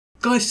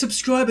Guys,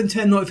 subscribe and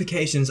turn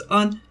notifications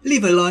on,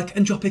 leave a like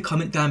and drop a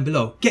comment down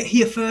below. Get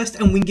here first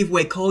and win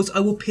giveaway codes I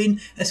will pin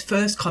as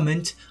first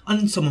comment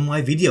on some of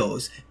my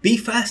videos. Be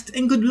fast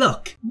and good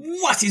luck.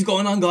 What is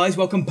going on, guys?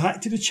 Welcome back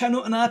to the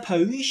channel and I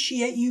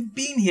appreciate you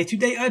being here.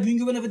 Today I bring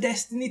you another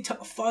Destiny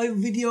top 5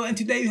 video, and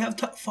today we have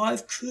top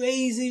 5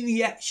 crazy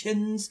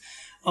reactions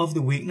of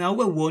the week. Now, I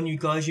will warn you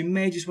guys, you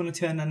may just want to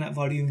turn down that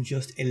volume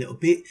just a little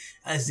bit,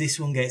 as this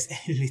one gets a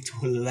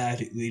little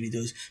loud, it really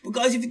does. But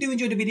guys, if you do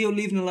enjoy the video,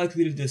 leaving a like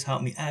really does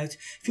help me out.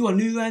 If you are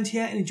new around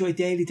here and enjoy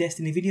daily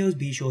Destiny videos,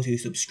 be sure to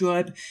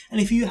subscribe. And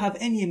if you have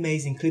any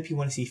amazing clip you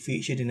want to see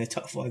featured in a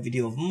top 5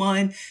 video of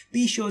mine,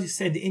 be sure to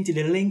send it into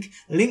the link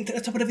at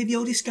the top of the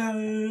video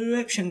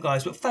description,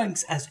 guys. But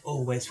thanks as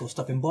always for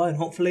stopping by, and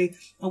hopefully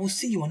I will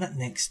see you on that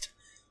next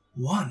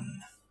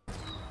one.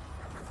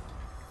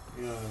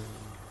 Yeah.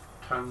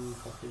 10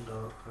 fucking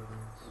dark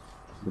fragments.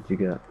 What'd you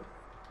get?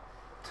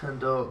 10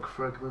 dark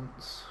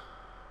fragments.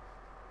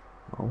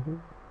 Oh,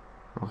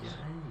 nice. Yay.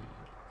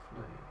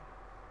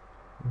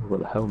 We've got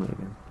the helmet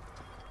again.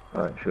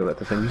 Alright, should we go back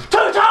to things?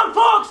 Two-town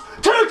fox!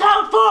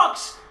 Two-town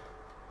fox!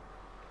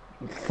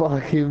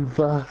 Fucking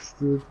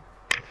bastard.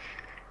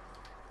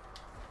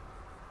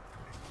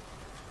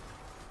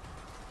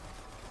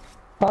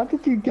 How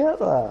did you get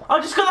that? I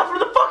just got that from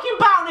the fucking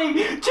bounty!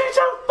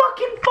 Two-town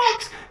fucking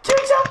fox!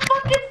 Two-town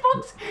fucking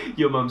fox!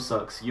 Your mum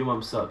sucks, your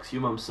mum sucks,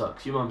 your mum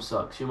sucks, your mum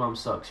sucks, your mum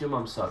sucks, your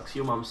mum sucks,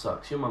 your mum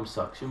sucks, your mum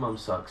sucks, your mum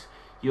sucks,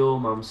 your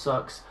mum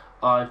sucks.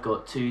 I've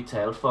got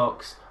two-tailed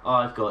fox.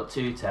 I've got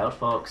two-tailed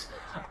fox.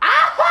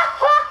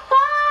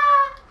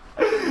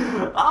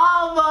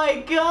 Oh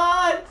my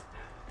god!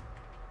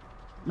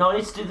 No, I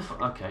need to do the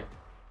okay.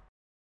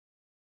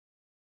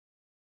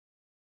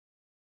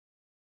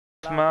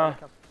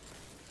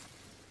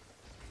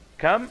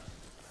 كم؟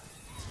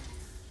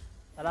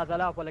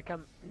 3000 ولا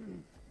كم؟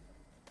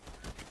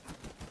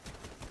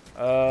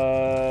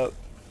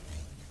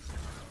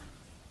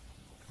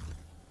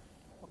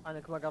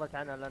 أنا ما قرأت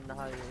عنها لأن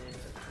هاي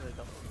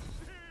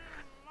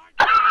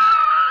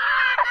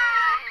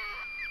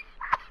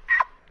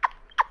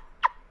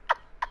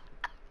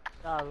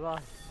لا والله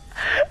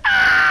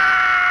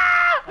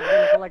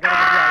والله قرأت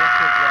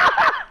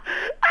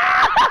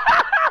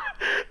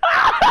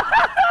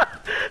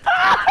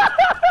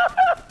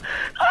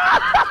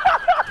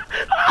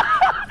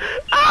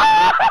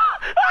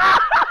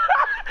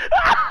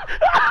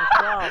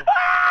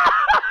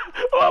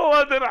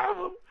والله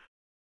ترحم.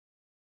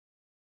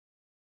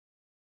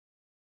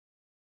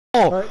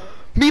 Oh!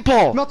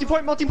 Meatball!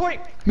 Multi-point!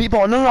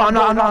 Meatball! No, I'm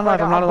not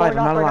alive.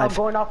 I'm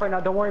going off right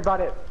now, don't worry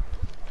about it.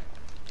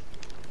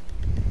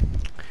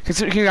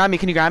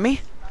 Can you grab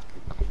me?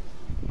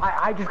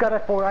 I just got a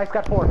 4, I just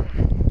got 4.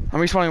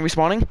 I'm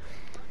respawning.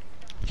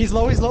 He's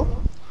low.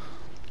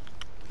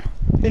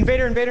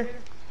 Invader. Invader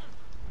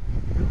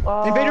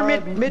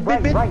mid.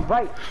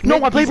 Right.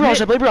 No, I play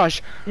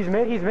Barrage. He's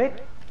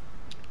mid.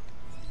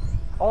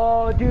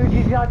 Oh, dude,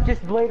 he's not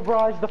just Blade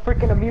Barrage, the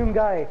freaking immune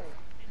guy.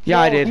 Yeah,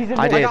 no, I did.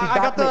 I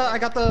got the.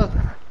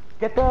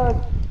 Get the.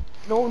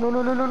 No.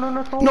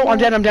 No, I'm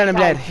dead.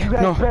 You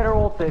guys better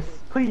ult this,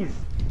 please.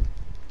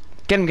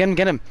 Get him.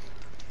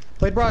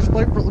 Blade Barrage.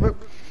 I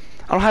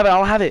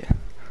don't have it.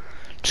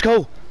 Just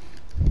go.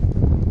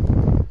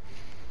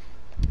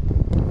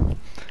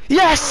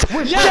 Yes!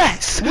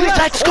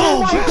 Let's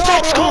go!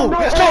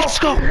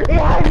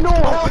 Yeah, I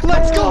know!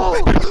 Let's go!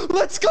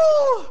 Let's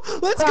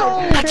Let's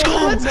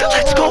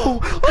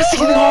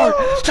hit it hard!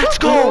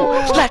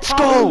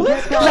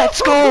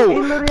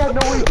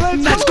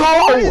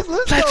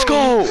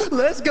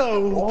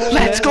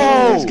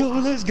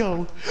 Let's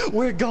go!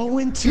 We're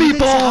going to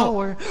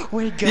Meatball.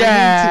 the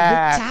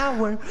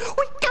tower.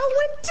 We're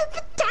going to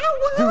the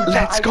tower. Dude,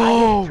 Let's I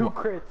go! did 2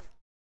 crits.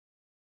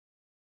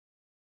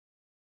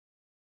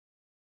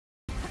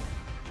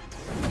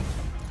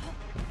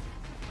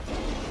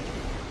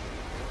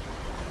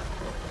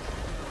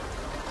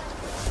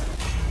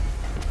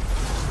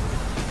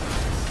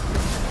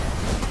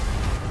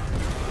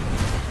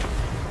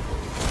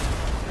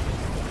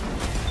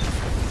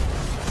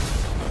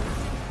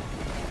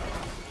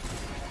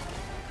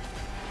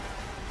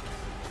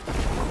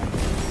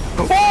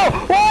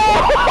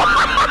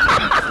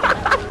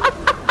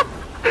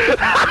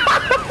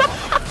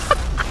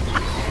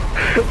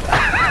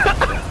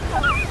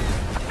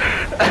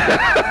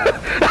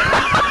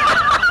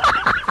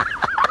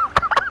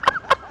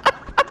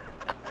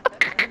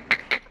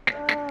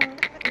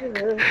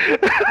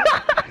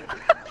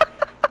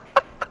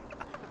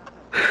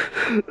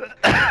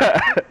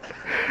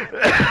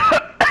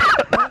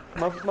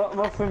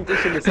 ما فهمت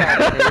ايش اللي صار.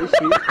 ايش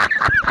في؟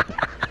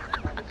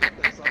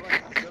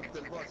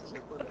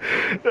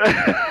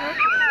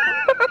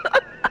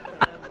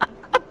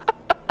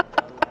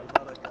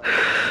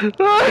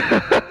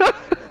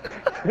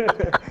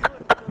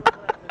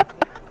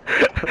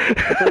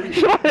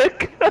 ايش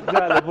رايك؟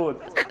 لا بوت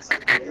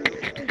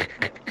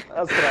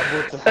اسرع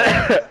بوت.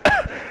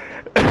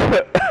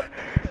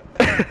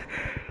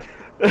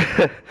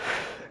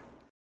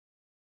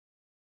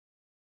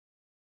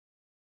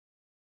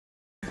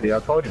 Yeah, I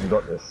told you we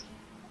got this.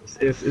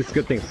 It's a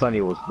good thing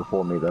Sunny was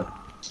before me though.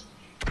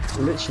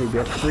 Literally, we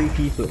had 3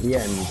 people at the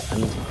end,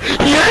 and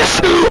Yes!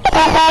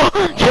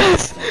 Oh,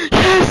 yes!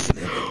 Yes!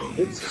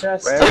 it's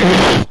just.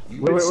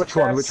 Wait, which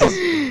one? Which one?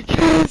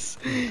 Yes!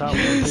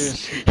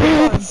 Yes!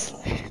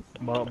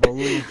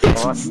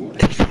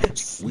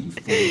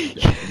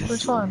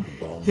 Which one?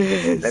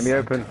 Let me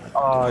open.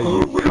 Oh,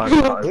 you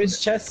can't. Which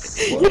chest?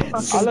 Fucking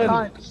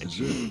Alan,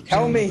 can't.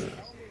 tell me.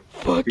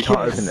 Fuck You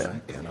can't yes! open it.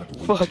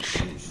 Fuck!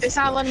 It's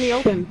not letting me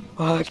open.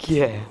 Fuck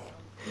yeah!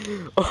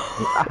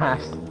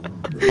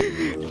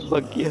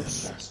 Fuck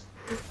yes!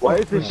 Why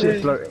is this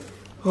shit floating?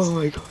 Oh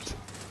my god!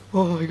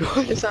 Oh my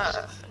god! It's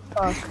not.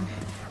 Fuck.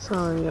 It's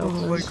not letting me Oh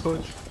open. my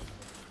god!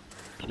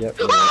 Yep.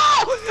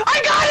 Oh!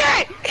 I got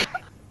it!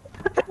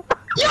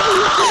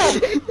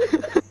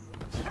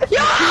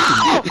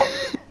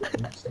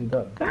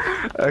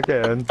 Okay,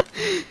 then.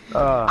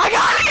 I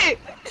got it!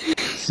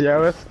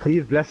 Sierra,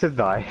 please bless and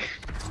die.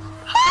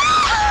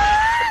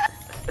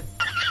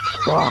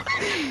 Fuck!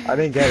 I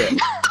didn't get it.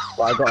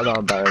 But I got an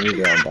armband. I need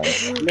the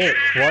armband. Nick,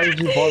 why did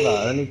you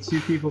bother? Only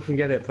 2 people can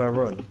get it per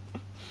run.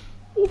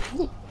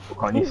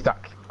 I need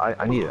stack.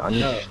 I need it. I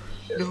need it.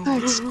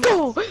 Let's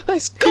go!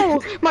 Let's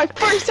go! My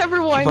first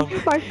ever one!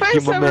 My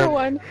first my ever man.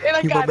 one! And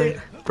I You my got man,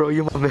 it! bro.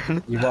 You my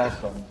man. You're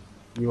welcome.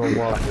 You are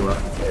welcome.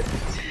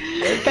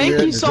 Thank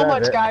you so deserve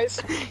much, it.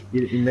 guys.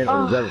 You meant to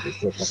deserve it.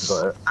 It's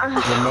I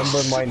got it.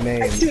 Remember my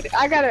name.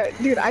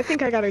 Dude, I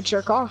think I gotta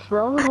jerk off,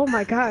 bro. Oh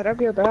my god, I'll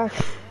be right back.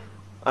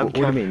 What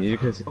do you mean? You're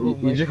just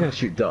gonna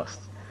shoot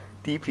dust.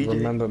 DPJ.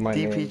 Remember my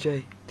name.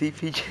 DPJ.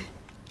 DPJ.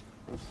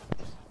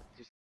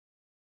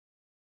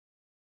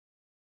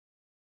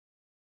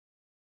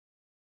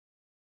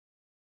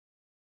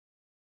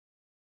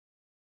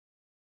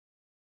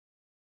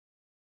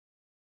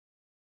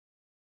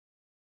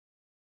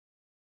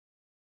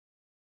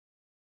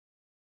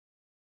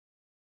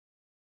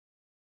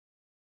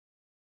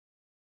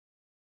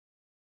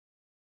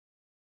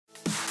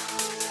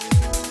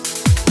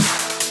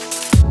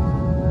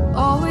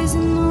 Always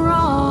in the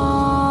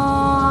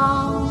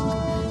wrong,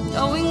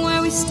 knowing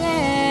where we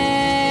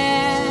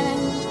stand.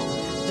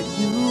 But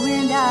you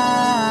and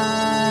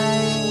I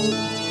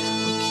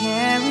will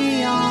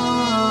carry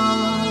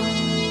on.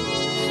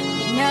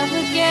 We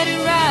never get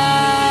it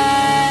right.